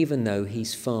even though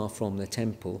he's far from the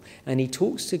temple. And he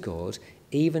talks to God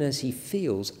even as he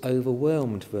feels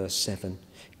overwhelmed, verse 7.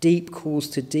 Deep calls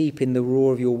to deep in the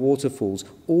roar of your waterfalls.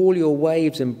 All your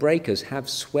waves and breakers have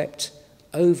swept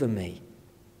over me.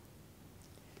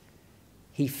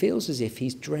 he feels as if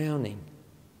he's drowning.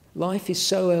 Life is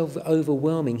so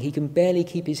overwhelming, he can barely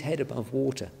keep his head above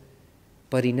water.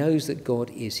 But he knows that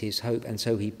God is his hope, and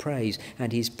so he prays.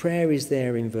 And his prayer is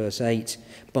there in verse 8.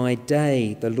 By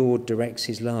day the Lord directs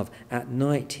his love. At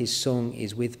night his song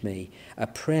is with me. A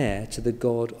prayer to the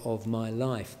God of my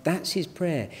life. That's his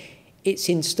prayer. It's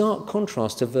in stark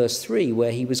contrast to verse 3,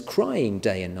 where he was crying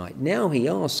day and night. Now he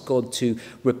asks God to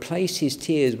replace his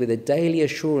tears with a daily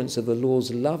assurance of the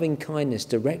Lord's loving kindness,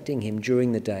 directing him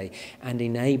during the day and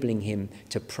enabling him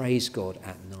to praise God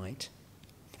at night.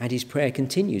 And his prayer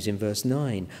continues in verse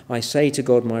 9. I say to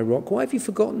God, my rock, why have you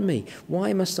forgotten me?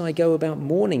 Why must I go about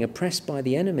mourning, oppressed by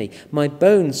the enemy? My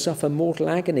bones suffer mortal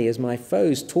agony as my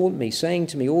foes taunt me, saying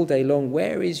to me all day long,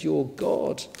 where is your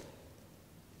God?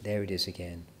 There it is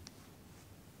again.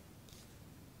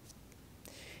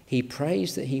 He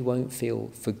prays that he won't feel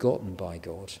forgotten by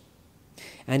God.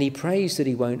 And he prays that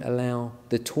he won't allow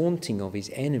the taunting of his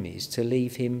enemies to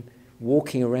leave him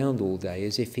walking around all day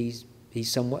as if as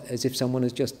if someone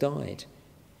has just died.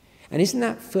 And isn't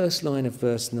that first line of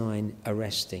verse 9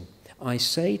 arresting? I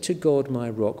say to God, my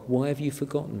rock, why have you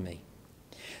forgotten me?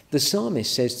 The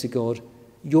psalmist says to God,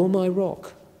 you're my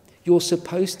rock. You're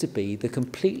supposed to be the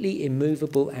completely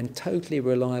immovable and totally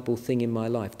reliable thing in my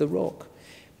life, the rock.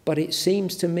 But it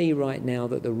seems to me right now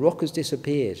that the rock has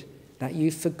disappeared, that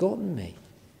you've forgotten me,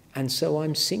 and so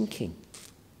I'm sinking.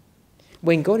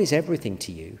 When God is everything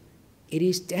to you, it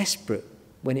is desperate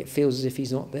when it feels as if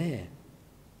he's not there.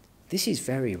 This is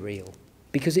very real,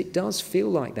 because it does feel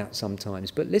like that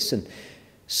sometimes. But listen,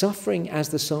 suffering, as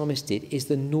the psalmist did, is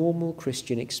the normal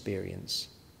Christian experience.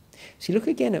 See, look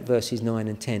again at verses 9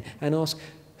 and 10 and ask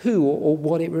who or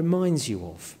what it reminds you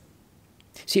of.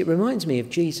 See, it reminds me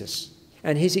of Jesus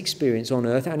and his experience on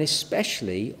earth, and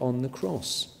especially on the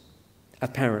cross.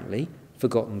 Apparently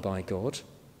forgotten by God,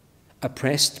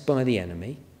 oppressed by the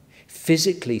enemy,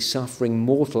 physically suffering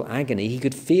mortal agony. He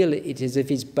could feel it as if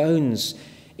his bones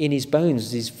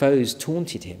his foes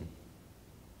taunted him.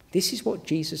 This is what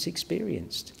Jesus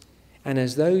experienced. And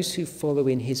as those who follow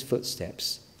in his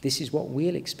footsteps, this is what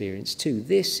we'll experience too.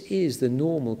 This is the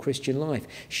normal Christian life,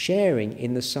 sharing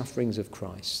in the sufferings of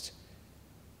Christ.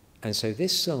 And so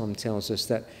this psalm tells us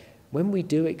that when we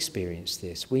do experience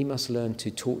this, we must learn to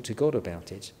talk to God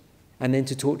about it, and then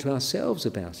to talk to ourselves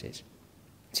about it.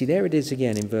 See, there it is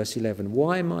again in verse 11.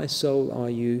 Why, my soul,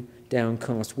 are you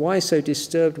downcast? Why so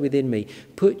disturbed within me?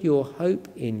 Put your hope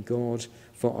in God,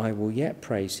 for I will yet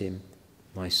praise him,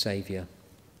 my Saviour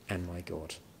and my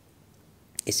God.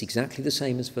 It's exactly the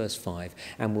same as verse 5,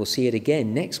 and we'll see it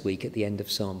again next week at the end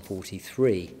of Psalm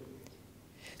 43.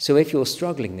 So if you're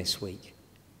struggling this week,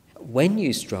 when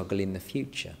you struggle in the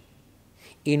future,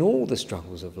 in all the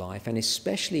struggles of life, and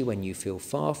especially when you feel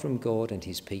far from God and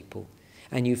his people,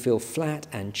 and you feel flat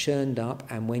and churned up,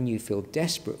 and when you feel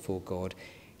desperate for God,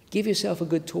 give yourself a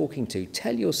good talking to.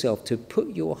 Tell yourself to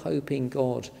put your hope in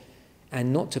God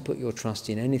and not to put your trust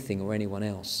in anything or anyone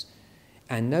else.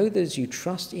 And know that as you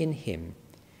trust in him,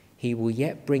 he will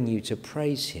yet bring you to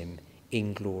praise him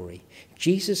in glory.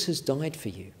 Jesus has died for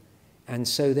you, and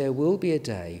so there will be a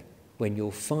day when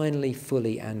you'll finally,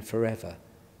 fully and forever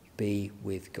be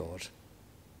with God.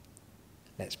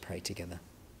 Let's pray together.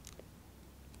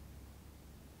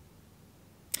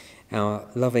 Our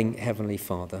loving Heavenly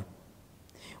Father,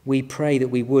 we pray that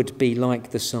we would be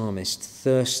like the psalmist,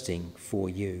 thirsting for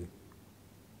you.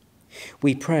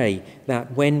 We pray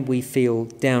that when we feel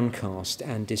downcast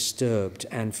and disturbed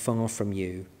and far from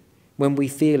you, when we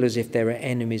feel as if there are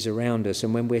enemies around us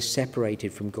and when we're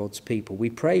separated from God's people, we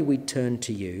pray we'd turn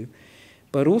to you,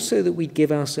 but also that we'd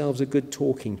give ourselves a good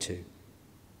talking to,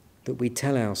 that we'd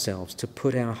tell ourselves to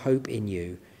put our hope in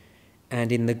you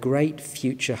and in the great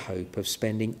future hope of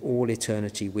spending all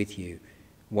eternity with you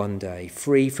one day,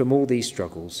 free from all these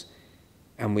struggles.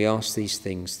 And we ask these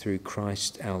things through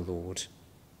Christ our Lord.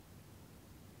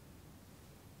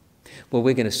 Well,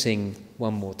 we're going to sing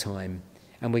one more time,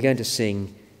 and we're going to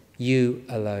sing, You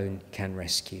Alone Can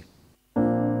Rescue.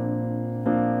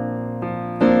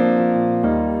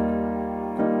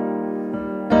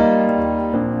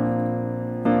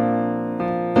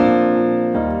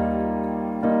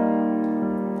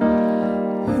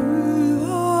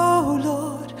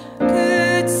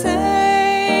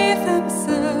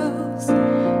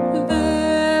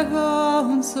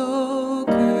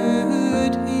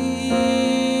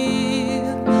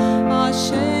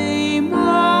 Shame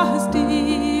was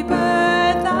deeper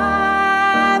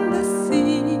than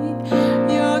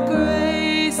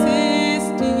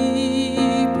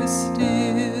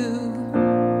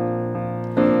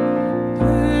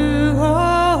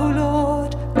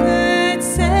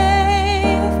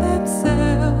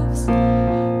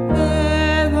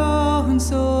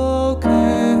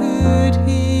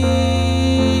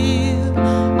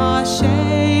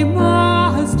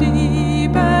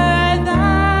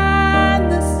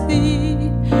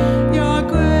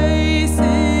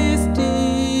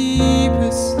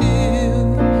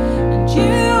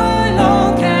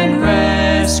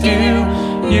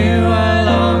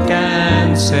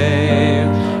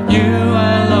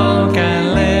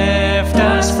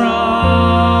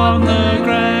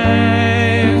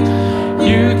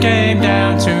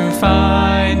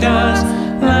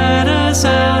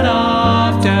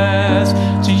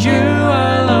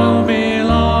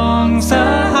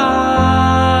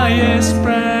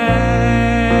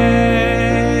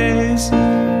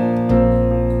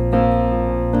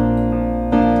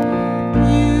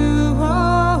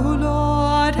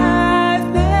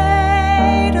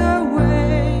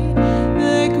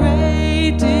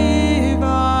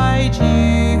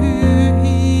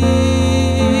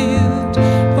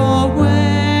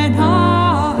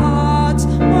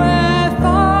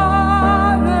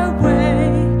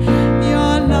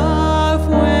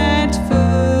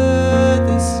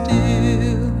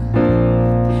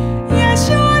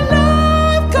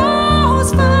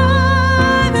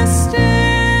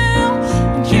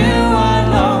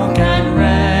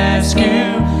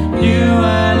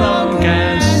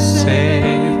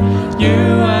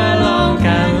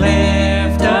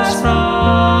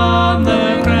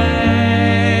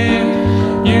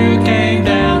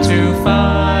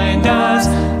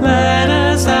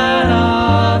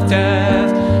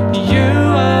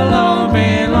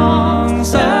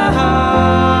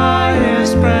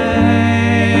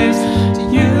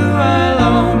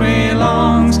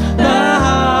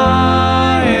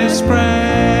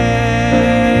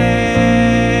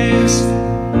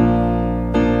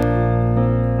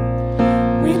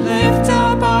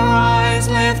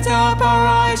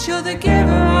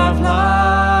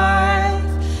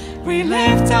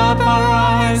up our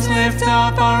eyes, lift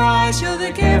up our eyes, you're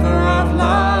the giver of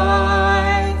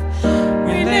life.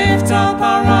 We lift up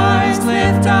our eyes,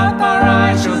 lift up our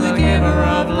eyes, you're the giver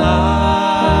of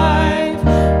life.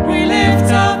 We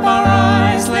lift up our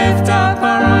eyes, lift up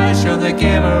our eyes, you're the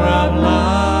giver of life.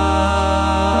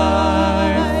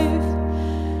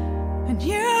 And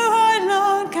you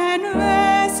alone can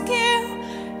rescue,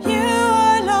 you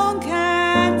alone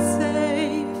can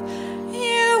save,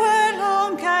 you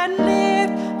alone can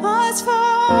lift us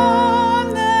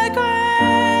from the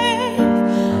grave.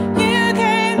 You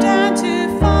came down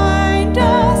to find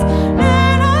us,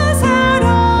 let us out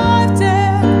of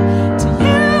death. To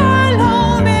you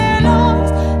alone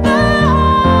belongs the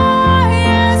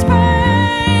highest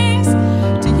praise.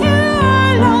 To you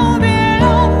alone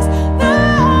belongs the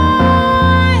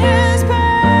highest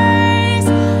praise.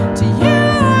 To you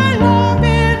alone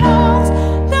belongs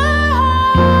the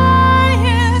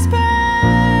highest praise.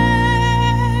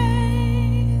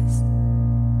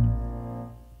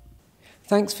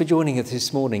 Thanks for joining us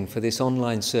this morning for this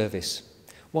online service.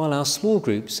 While our small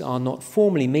groups are not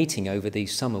formally meeting over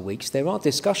these summer weeks, there are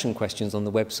discussion questions on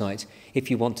the website if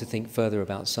you want to think further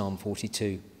about Psalm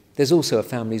 42. There's also a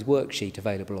family's worksheet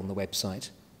available on the website.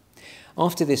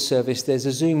 After this service, there's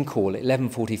a Zoom call at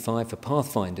 11:45 for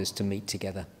Pathfinders to meet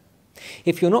together.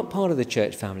 If you're not part of the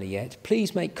church family yet,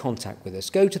 please make contact with us.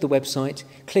 Go to the website,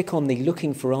 click on the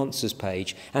Looking for Answers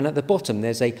page, and at the bottom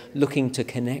there's a Looking to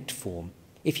Connect form.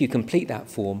 If you complete that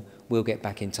form, we'll get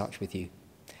back in touch with you.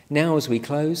 Now, as we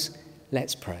close,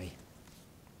 let's pray.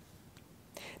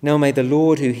 Now may the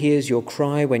Lord, who hears your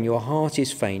cry when your heart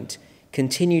is faint,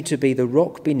 continue to be the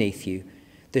rock beneath you,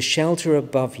 the shelter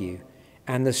above you,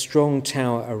 and the strong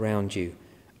tower around you,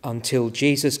 until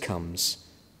Jesus comes.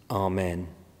 Amen.